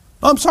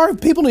 I'm sorry,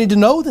 people need to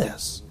know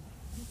this.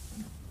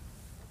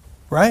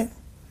 Right?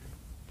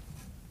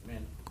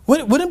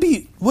 Wouldn't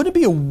it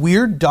be a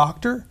weird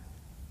doctor?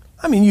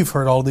 I mean, you've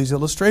heard all these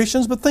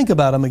illustrations, but think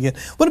about them again.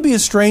 Would it be a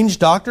strange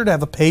doctor to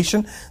have a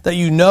patient that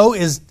you know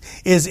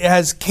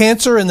has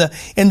cancer in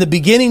the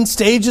beginning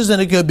stages and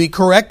it could be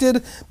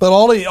corrected, but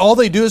all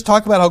they do is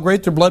talk about how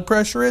great their blood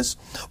pressure is?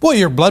 Boy,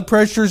 your blood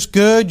pressure's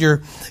good,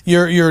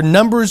 your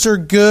numbers are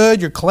good,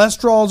 your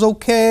cholesterol's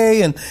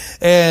okay,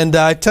 and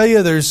I tell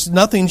you, there's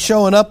nothing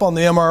showing up on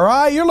the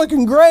MRI. You're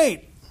looking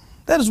great.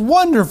 That is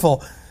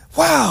wonderful.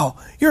 Wow,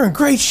 you're in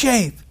great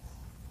shape.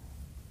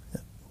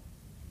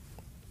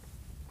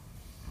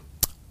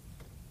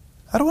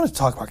 I don't want to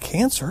talk about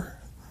cancer.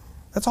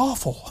 That's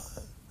awful.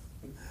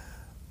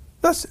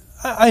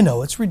 I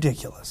know, it's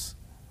ridiculous.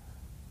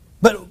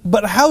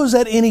 But how is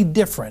that any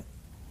different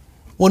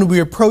when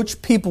we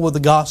approach people with the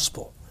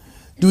gospel?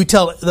 Do we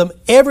tell them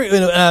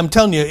and I'm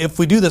telling you, if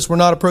we do this, we're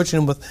not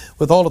approaching them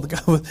with all of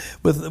the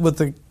with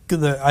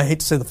the I hate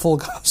to say the full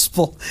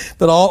gospel,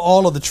 but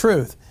all of the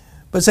truth.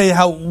 But say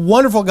how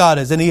wonderful God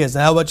is, and He is,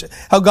 and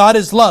how God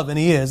is love, and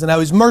He is, and how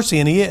He's mercy,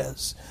 and He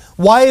is.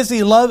 Why is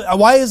He love?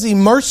 Why is He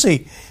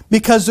mercy?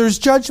 Because there's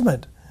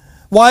judgment.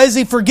 Why is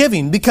He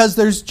forgiving? Because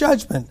there's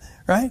judgment,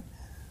 right?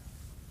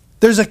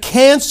 There's a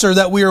cancer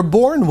that we are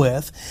born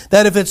with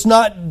that if it's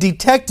not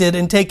detected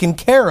and taken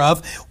care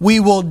of,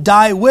 we will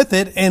die with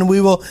it and we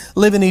will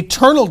live an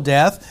eternal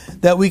death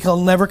that we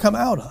can never come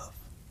out of.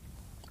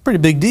 Pretty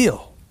big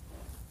deal.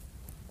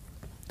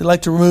 They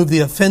like to remove the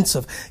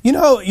offensive. You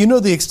know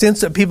the extent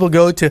that people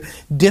go to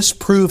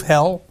disprove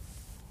hell?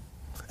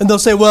 And they'll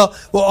say, well,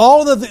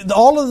 all of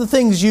the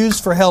things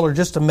used for hell are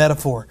just a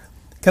metaphor.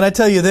 Can I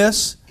tell you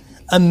this?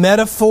 A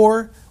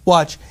metaphor,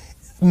 watch,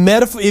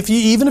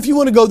 even if you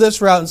want to go this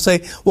route and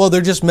say, well,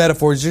 they're just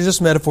metaphors. They're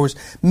just metaphors.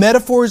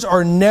 Metaphors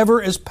are never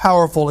as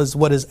powerful as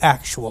what is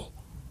actual.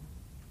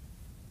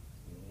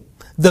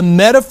 The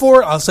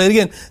metaphor, I'll say it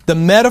again, the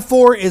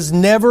metaphor is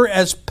never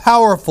as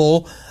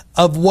powerful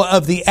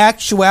of the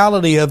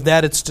actuality of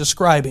that it's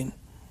describing.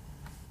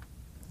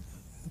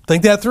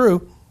 Think that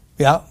through.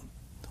 Yeah.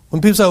 When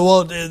people say,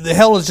 well, the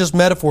hell is just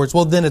metaphors,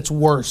 well, then it's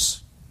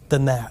worse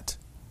than that.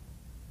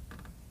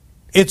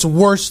 It's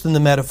worse than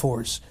the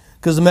metaphors.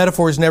 Because the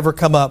metaphors never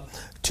come up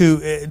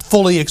to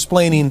fully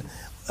explaining,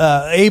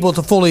 able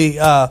to fully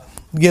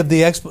give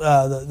the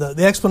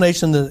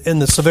explanation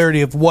and the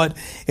severity of what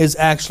is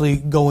actually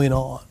going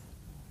on.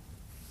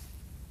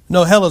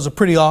 No, hell is a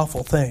pretty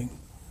awful thing.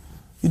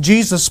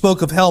 Jesus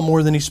spoke of hell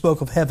more than He spoke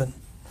of heaven.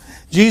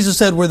 Jesus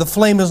said, where the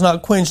flame is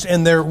not quenched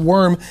and their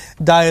worm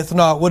dieth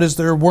not. What is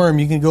their worm?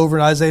 You can go over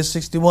to Isaiah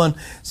 61,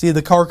 see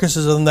the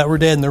carcasses of them that were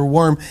dead, and their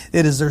worm,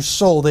 it is their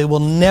soul. They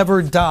will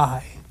never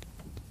die.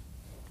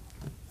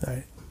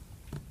 Right.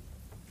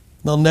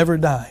 They'll never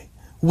die.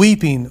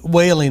 Weeping,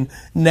 wailing,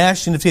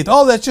 gnashing of teeth.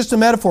 Oh, that's just a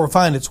metaphor.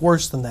 Fine, it's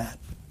worse than that.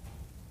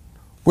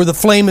 Where the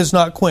flame is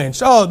not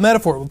quenched. Oh,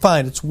 metaphor.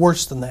 Fine, it's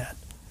worse than that.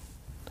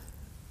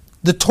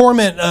 The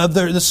torment of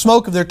the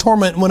smoke of their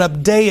torment went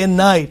up day and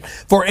night,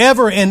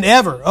 forever and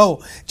ever.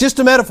 Oh, just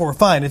a metaphor.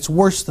 Fine, it's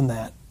worse than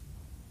that.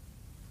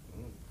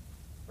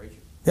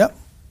 Yep.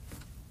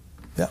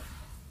 Yep.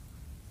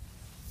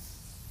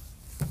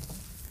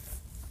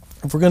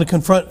 If we're going to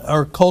confront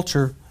our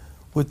culture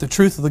with the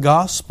truth of the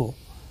gospel,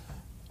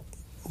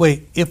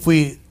 if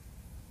we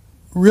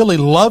really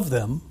love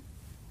them,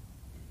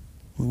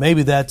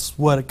 maybe that's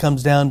what it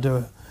comes down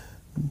to.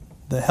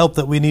 The help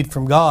that we need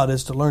from God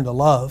is to learn to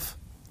love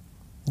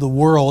the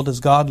world as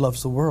God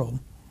loves the world.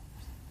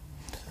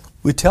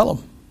 We tell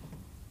them.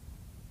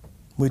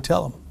 We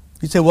tell them.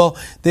 You say, well,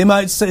 they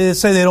might say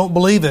they don't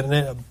believe it.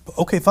 And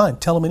okay, fine.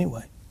 Tell them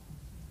anyway.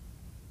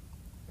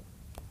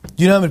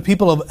 Do you know how many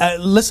people have,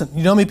 listen,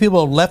 you know how many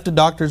people have left a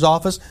doctor's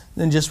office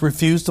and just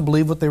refused to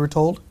believe what they were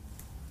told?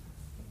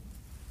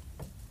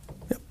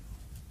 Yep.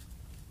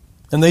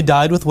 And they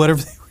died with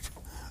whatever they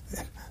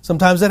were.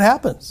 Sometimes that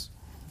happens.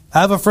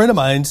 I have a friend of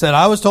mine who said,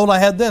 I was told I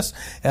had this,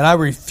 and I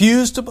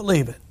refused to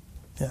believe it.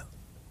 Yeah.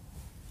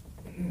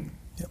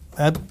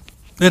 Yep.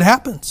 It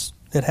happens.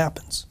 It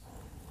happens.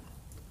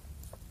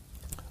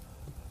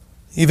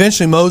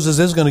 Eventually Moses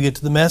is going to get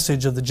to the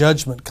message of the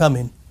judgment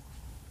coming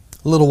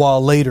a little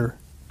while later.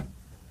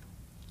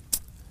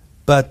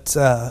 But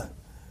a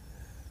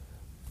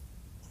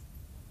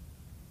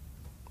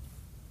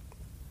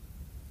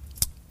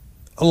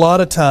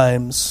lot of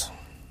times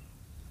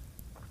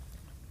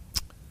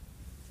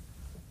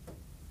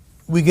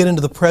we get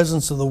into the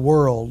presence of the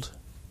world.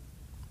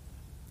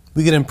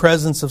 We get in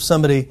presence of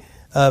somebody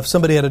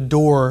at a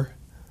door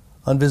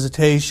on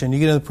visitation. You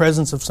get in the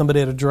presence of somebody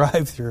at a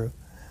drive-through.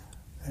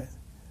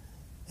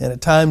 And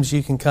at times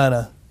you can kind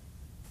of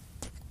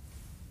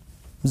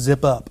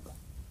zip up.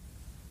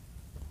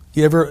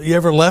 You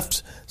ever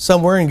left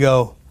somewhere and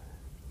go,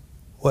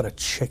 what a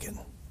chicken.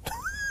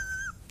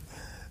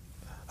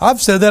 I've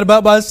said that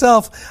about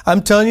myself.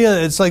 I'm telling you,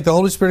 it's like the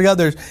Holy Spirit of God.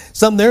 There's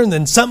something there, and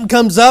then something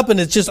comes up, and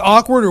it's just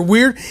awkward or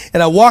weird,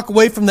 and I walk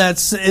away from that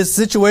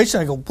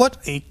situation. I go, what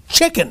a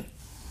chicken.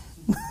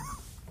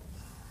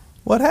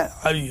 What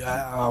happened?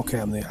 Okay,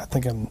 I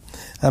think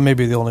I may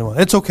be the only one.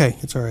 It's okay.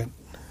 It's all right.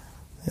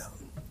 Yeah.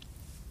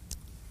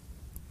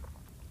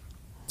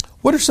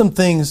 What are some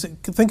things,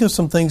 think of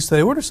some things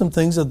today, what are some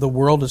things that the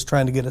world is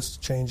trying to get us to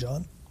change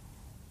on?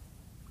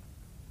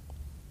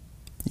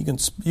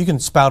 You can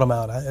spout them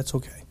out. It's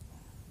okay.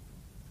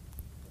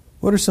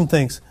 What are some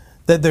things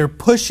that they're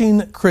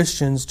pushing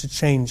Christians to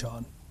change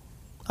on?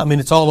 I mean,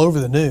 it's all over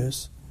the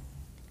news.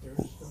 There's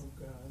no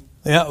God.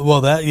 Yeah,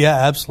 well,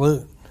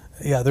 absolutely.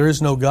 Yeah, there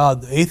is no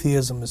God. The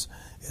atheism is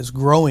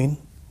growing,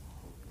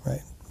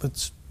 right?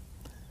 But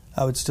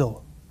I would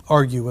still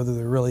argue whether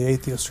they're really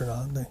atheists or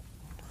not.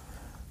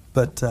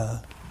 But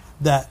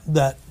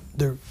that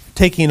they're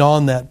taking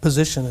on that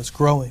position is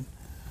growing.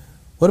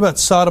 What about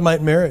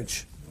sodomite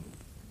marriage?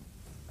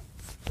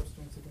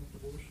 Stance against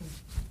abortion.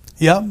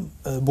 Yeah,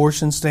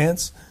 abortion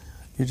stance.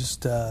 You're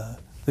just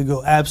They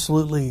go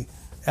absolutely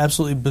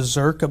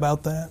berserk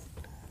about that.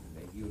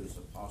 They view it as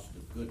a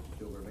positive good to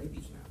kill their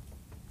babies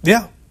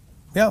now.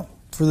 Yeah.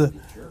 For the They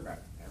cheer about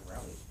it at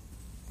rallies.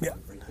 Yeah.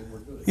 Great thing we're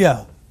doing.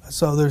 yeah.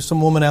 So there's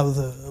some woman out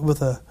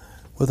with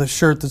a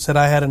shirt that said,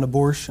 "I had an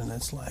abortion."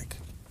 It's like,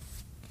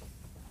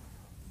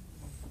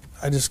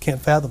 I just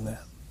can't fathom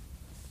that.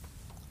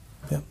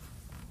 Yeah.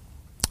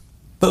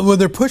 But when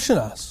they're pushing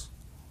us,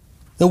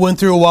 they went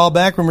through a while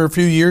back. Remember a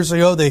few years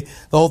ago, the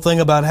whole thing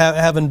about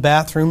having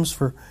bathrooms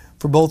for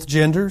both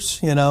genders,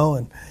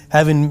 and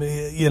having,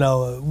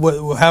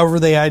 however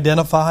they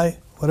identify,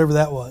 whatever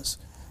that was.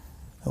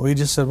 And we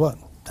just said, what?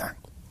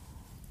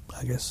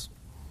 I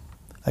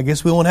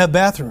guess we won't have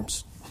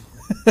bathrooms.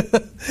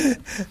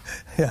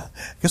 Yeah.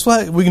 Guess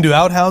what? We can do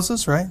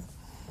outhouses, right?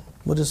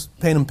 We'll just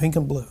paint them pink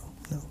and blue.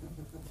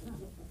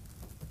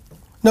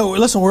 No,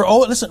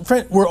 listen,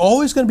 friend, we're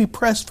always going to be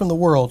pressed from the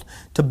world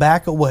to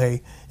back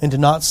away and to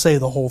not say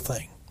the whole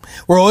thing.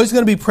 We're always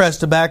going to be pressed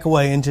to back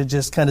away and to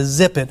just kind of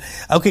zip it.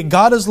 Okay,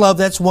 God is love,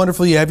 that's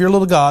wonderful. You have your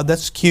little God,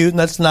 that's cute and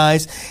that's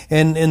nice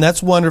and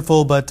that's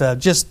wonderful, but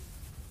just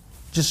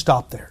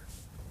stop there.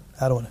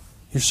 I don't want to.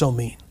 You're so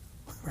mean,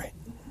 right?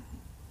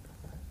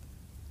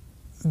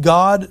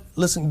 God's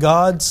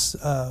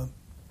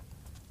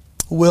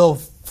will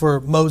for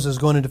Moses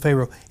going into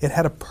Pharaoh, it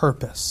had a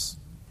purpose.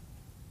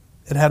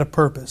 It had a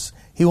purpose.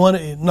 He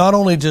wanted not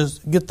only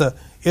just get the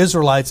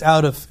Israelites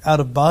out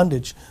of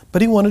bondage,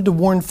 but he wanted to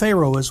warn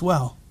Pharaoh as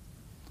well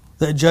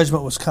that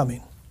judgment was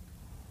coming.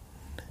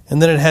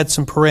 And then it had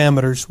some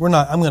parameters.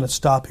 I'm going to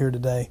stop here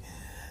today.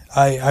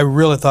 I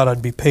really thought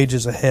I'd be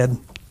pages ahead.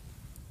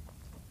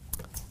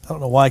 I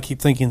don't know why I keep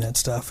thinking that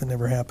stuff. It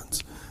never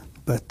happens.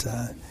 But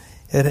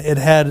it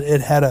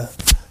had a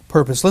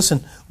purpose.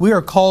 Listen, we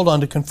are called on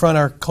to confront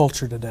our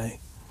culture today.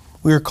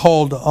 We are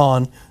called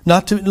on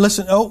not to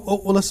listen.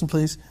 Listen,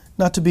 please.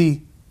 Not to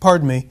be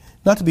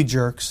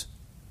jerks.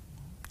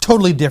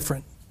 Totally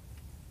different.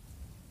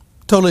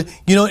 Totally.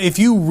 If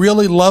you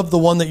really love the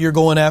one that you're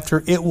going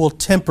after, it will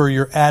temper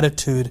your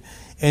attitude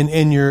and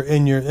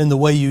in the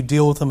way you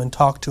deal with them and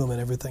talk to them and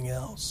everything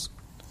else.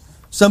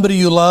 Somebody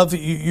you love,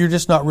 you're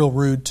just not real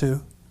rude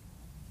to,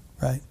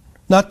 right?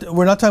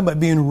 We're not talking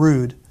about being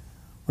rude.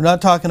 We're not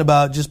talking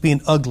about just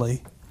being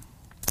ugly.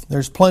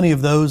 There's plenty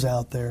of those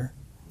out there.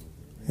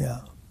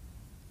 Yeah.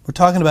 We're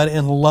talking about it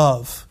in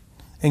love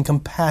and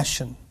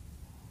compassion,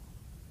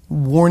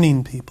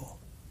 warning people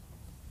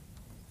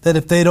that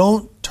if they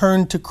don't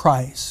turn to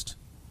Christ,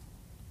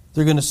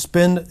 they're going to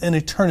spend an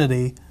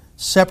eternity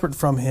separate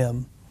from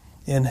Him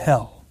in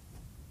hell.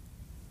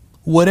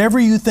 Whatever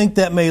you think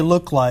that may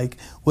look like,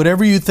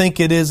 whatever you think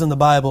it is in the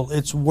Bible,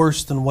 it's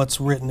worse than what's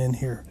written in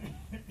here.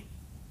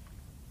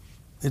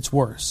 It's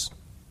worse.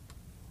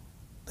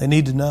 They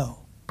need to know.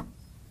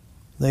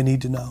 They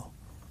need to know.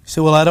 You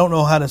say, well, I don't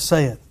know how to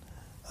say it.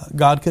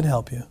 God could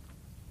help you.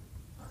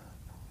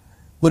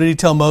 What did He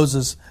tell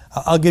Moses?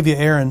 I'll give you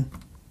Aaron.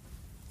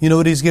 You know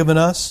what He's given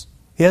us?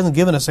 He hasn't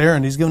given us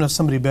Aaron. He's given us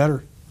somebody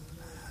better.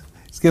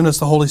 He's given us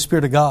the Holy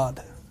Spirit of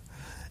God.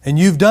 And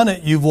you've done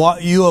it. You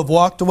have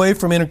walked away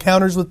from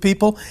encounters with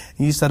people,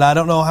 and you said, I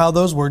don't know how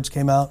those words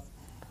came out.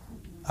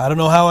 I don't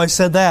know how I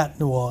said that.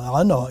 Well,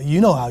 I know.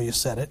 You know how you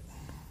said it.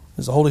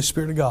 It's the Holy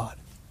Spirit of God.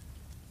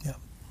 Yeah.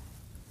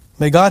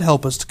 May God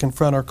help us to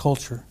confront our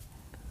culture.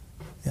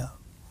 Yeah.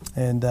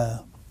 And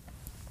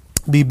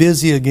be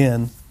busy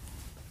again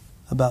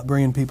about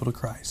bringing people to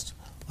Christ.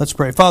 Let's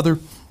pray. Father,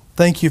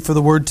 thank you for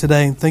the word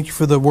today. Thank you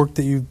for the work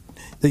that you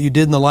did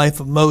in the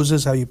life of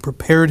Moses, how you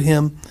prepared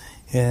him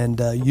and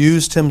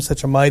used him in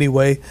such a mighty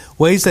way.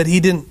 Ways that he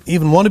didn't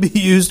even want to be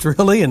used,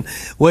 really, and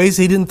ways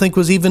he didn't think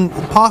was even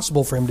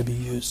possible for him to be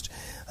used.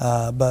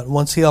 But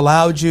once he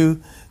allowed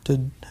you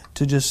to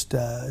just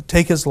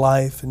take his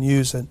life and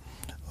use it,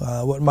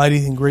 what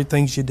mighty and great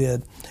things you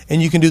did.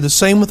 And you can do the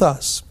same with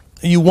us.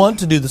 You want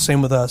to do the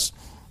same with us.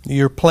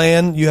 Your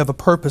plan, you have a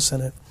purpose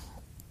in it.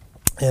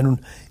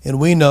 And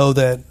we know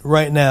that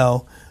right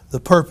now the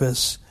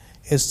purpose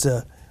is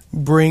to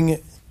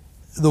bring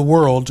the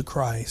world to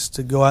Christ,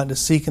 to go out and to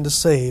seek and to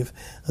save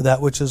that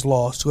which is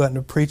lost, to go out and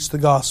to preach the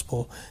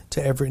gospel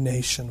to every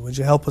nation. Would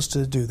you help us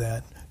to do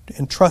that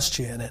and trust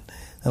you in it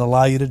and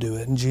allow you to do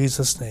it? In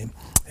Jesus' name,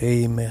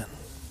 amen.